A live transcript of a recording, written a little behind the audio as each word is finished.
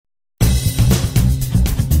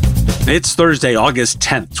It's Thursday, August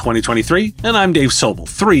 10th, 2023, and I'm Dave Sobel.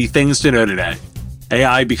 3 things to know today.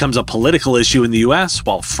 AI becomes a political issue in the US,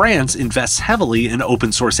 while France invests heavily in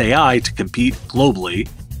open source AI to compete globally.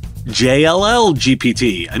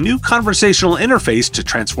 JLLGPT, a new conversational interface to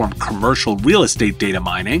transform commercial real estate data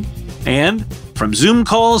mining. And from Zoom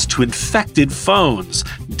calls to infected phones,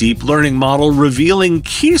 deep learning model revealing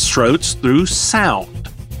keystrokes through sound.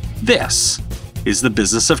 This is the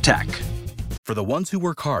business of tech. For the ones who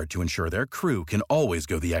work hard to ensure their crew can always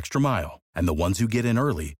go the extra mile, and the ones who get in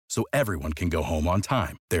early so everyone can go home on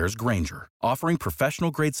time, there's Grainger, offering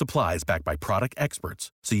professional-grade supplies backed by product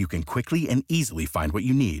experts so you can quickly and easily find what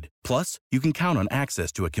you need. Plus, you can count on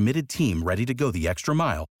access to a committed team ready to go the extra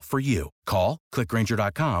mile for you. Call, click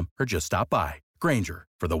Grainger.com, or just stop by. Grainger,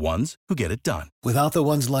 for the ones who get it done. Without the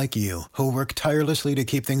ones like you, who work tirelessly to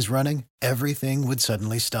keep things running, everything would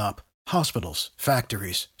suddenly stop. Hospitals,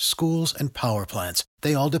 factories, schools, and power plants,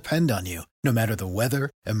 they all depend on you. No matter the weather,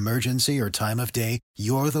 emergency, or time of day,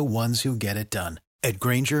 you're the ones who get it done. At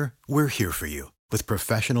Grainger, we're here for you. With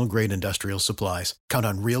professional-grade industrial supplies, count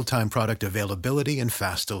on real-time product availability and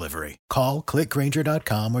fast delivery. Call, click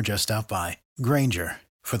Grainger.com, or just stop by. Grainger,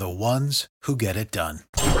 for the ones who get it done.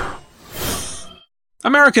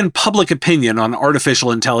 American public opinion on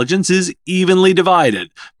artificial intelligence is evenly divided,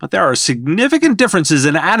 but there are significant differences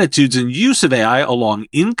in attitudes and use of AI along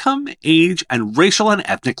income, age, and racial and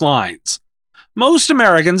ethnic lines. Most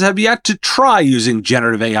Americans have yet to try using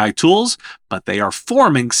generative AI tools, but they are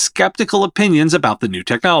forming skeptical opinions about the new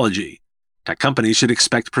technology. Tech companies should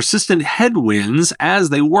expect persistent headwinds as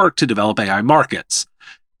they work to develop AI markets.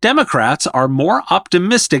 Democrats are more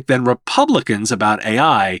optimistic than Republicans about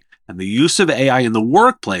AI, and the use of AI in the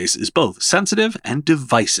workplace is both sensitive and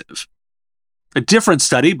divisive. A different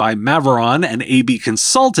study by Maveron and AB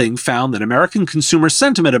Consulting found that American consumer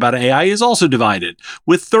sentiment about AI is also divided,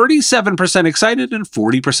 with 37% excited and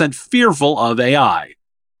 40% fearful of AI.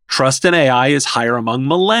 Trust in AI is higher among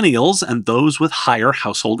millennials and those with higher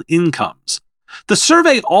household incomes. The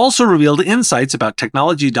survey also revealed insights about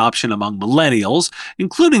technology adoption among millennials,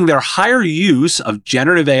 including their higher use of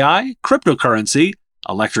generative AI, cryptocurrency,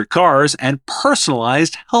 electric cars, and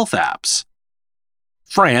personalized health apps.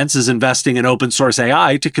 France is investing in open source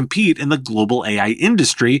AI to compete in the global AI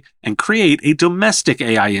industry and create a domestic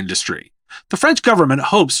AI industry. The French government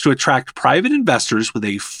hopes to attract private investors with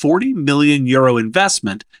a €40 million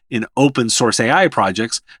investment in open source AI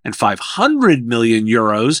projects and €500 million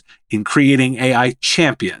in creating AI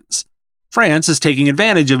champions. France is taking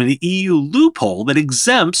advantage of an EU loophole that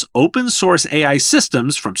exempts open source AI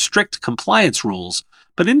systems from strict compliance rules,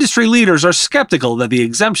 but industry leaders are skeptical that the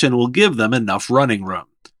exemption will give them enough running room.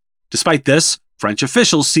 Despite this, French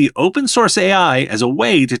officials see open source AI as a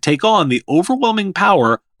way to take on the overwhelming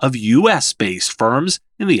power of US-based firms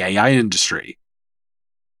in the AI industry.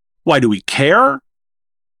 Why do we care?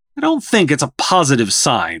 I don't think it's a positive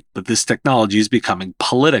sign that this technology is becoming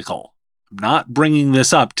political. I'm not bringing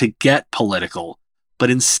this up to get political, but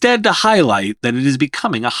instead to highlight that it is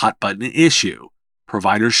becoming a hot-button issue.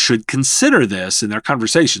 Providers should consider this in their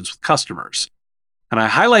conversations with customers. And I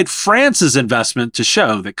highlight France's investment to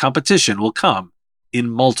show that competition will come in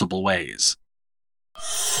multiple ways.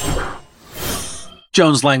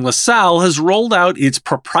 Jones Lang LaSalle has rolled out its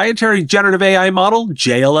proprietary generative AI model,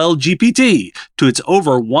 JLLGPT, to its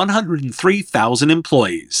over 103,000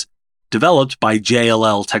 employees. Developed by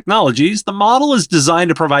JLL Technologies, the model is designed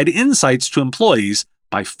to provide insights to employees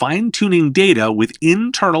by fine-tuning data with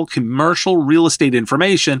internal commercial real estate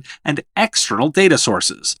information and external data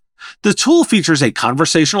sources. The tool features a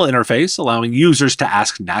conversational interface, allowing users to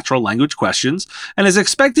ask natural language questions, and is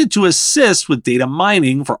expected to assist with data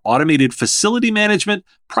mining for automated facility management,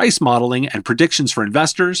 price modeling, and predictions for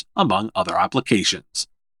investors, among other applications.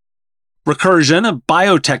 Recursion, a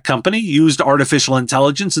biotech company, used artificial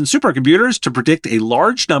intelligence and supercomputers to predict a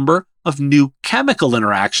large number of new chemical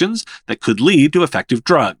interactions that could lead to effective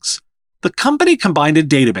drugs. The company combined a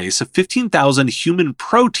database of 15,000 human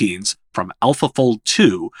proteins from AlphaFold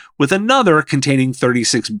 2 with another containing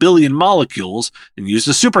 36 billion molecules and used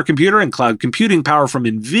a supercomputer and cloud computing power from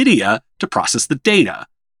NVIDIA to process the data.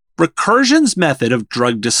 Recursion's method of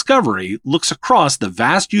drug discovery looks across the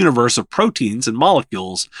vast universe of proteins and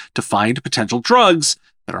molecules to find potential drugs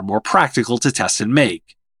that are more practical to test and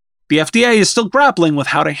make. The FDA is still grappling with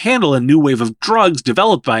how to handle a new wave of drugs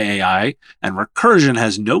developed by AI, and Recursion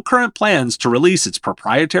has no current plans to release its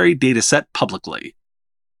proprietary dataset publicly.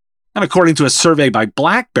 And according to a survey by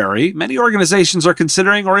BlackBerry, many organizations are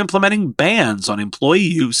considering or implementing bans on employee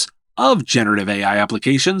use of generative AI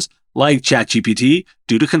applications like ChatGPT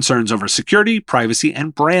due to concerns over security, privacy,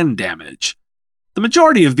 and brand damage. The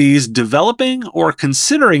majority of these developing or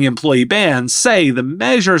considering employee bans say the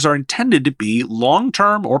measures are intended to be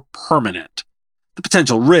long-term or permanent. The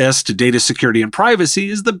potential risk to data security and privacy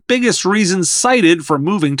is the biggest reason cited for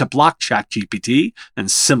moving to block ChatGPT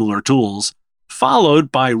and similar tools,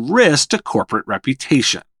 followed by risk to corporate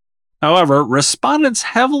reputation. However, respondents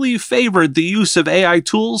heavily favored the use of AI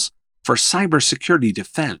tools for cybersecurity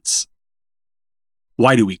defense.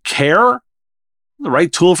 Why do we care? The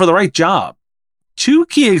right tool for the right job. Two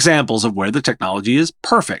key examples of where the technology is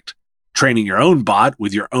perfect: training your own bot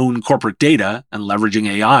with your own corporate data and leveraging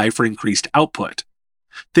AI for increased output.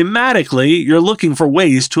 Thematically, you're looking for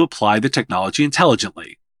ways to apply the technology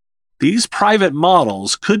intelligently. These private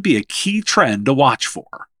models could be a key trend to watch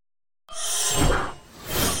for.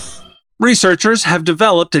 Researchers have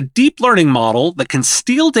developed a deep learning model that can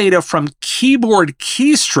steal data from keyboard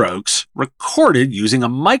keystrokes recorded using a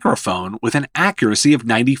microphone with an accuracy of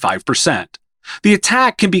 95%. The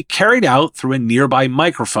attack can be carried out through a nearby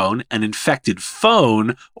microphone, an infected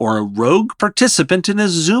phone, or a rogue participant in a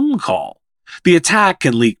Zoom call. The attack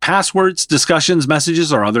can leak passwords, discussions,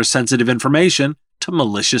 messages, or other sensitive information to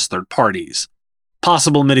malicious third parties.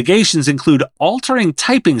 Possible mitigations include altering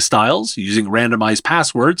typing styles, using randomized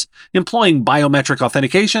passwords, employing biometric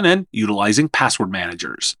authentication, and utilizing password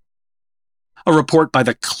managers. A report by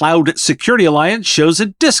the Cloud Security Alliance shows a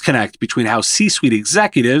disconnect between how C-suite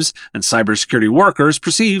executives and cybersecurity workers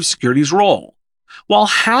perceive security's role. While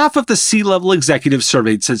half of the C-level executives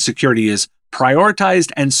surveyed said security is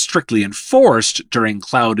prioritized and strictly enforced during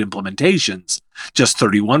cloud implementations, just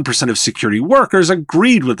 31% of security workers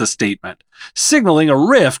agreed with the statement, signaling a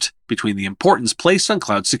rift between the importance placed on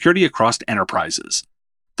cloud security across enterprises.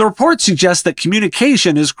 The report suggests that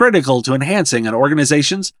communication is critical to enhancing an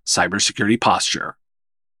organization's cybersecurity posture.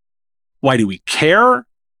 Why do we care?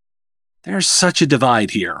 There's such a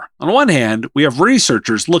divide here. On one hand, we have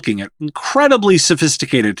researchers looking at incredibly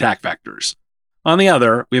sophisticated attack vectors. On the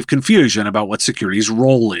other, we have confusion about what security's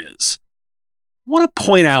role is. I want to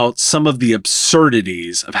point out some of the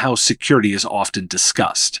absurdities of how security is often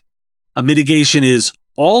discussed. A mitigation is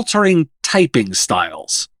altering typing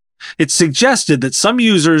styles. It's suggested that some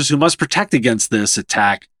users who must protect against this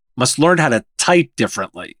attack must learn how to type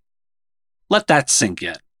differently. Let that sink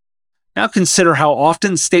in. Now consider how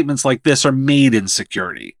often statements like this are made in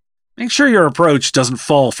security. Make sure your approach doesn't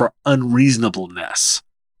fall for unreasonableness.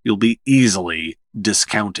 You'll be easily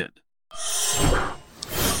discounted.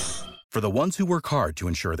 For the ones who work hard to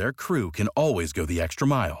ensure their crew can always go the extra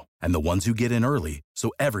mile, and the ones who get in early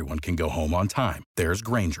so everyone can go home on time, there's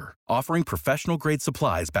Grainger, offering professional-grade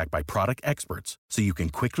supplies backed by product experts so you can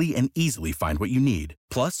quickly and easily find what you need.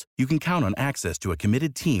 Plus, you can count on access to a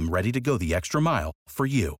committed team ready to go the extra mile for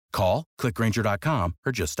you. Call, click Grainger.com,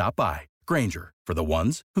 or just stop by. Grainger, for the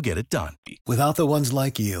ones who get it done. Without the ones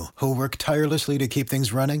like you, who work tirelessly to keep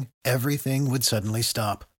things running, everything would suddenly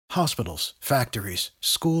stop. Hospitals, factories,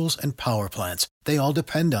 schools, and power plants, they all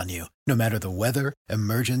depend on you. No matter the weather,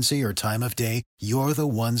 emergency, or time of day, you're the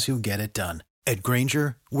ones who get it done. At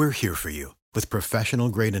Grainger, we're here for you. With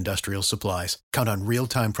professional-grade industrial supplies, count on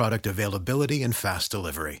real-time product availability and fast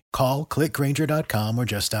delivery. Call, click Grainger.com, or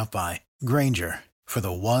just stop by. Grainger, for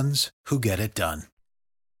the ones who get it done.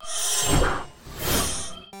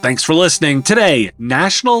 Thanks for listening. Today,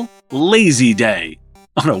 National Lazy Day.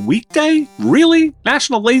 On a weekday? Really?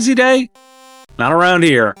 National Lazy Day? Not around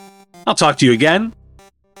here. I'll talk to you again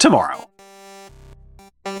tomorrow.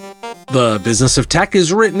 The Business of Tech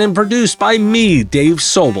is written and produced by me, Dave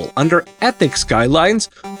Sobel, under ethics guidelines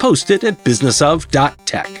posted at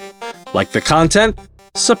businessof.tech. Like the content?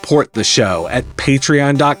 Support the show at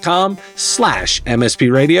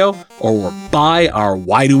patreon.com/MSP Radio or buy our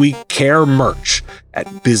Why Do We Care merch at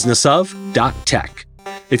businessof.tech.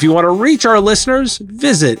 If you want to reach our listeners,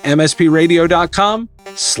 visit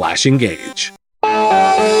mspradio.com/engage.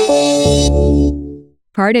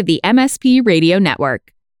 Part of the MSP Radio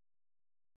Network.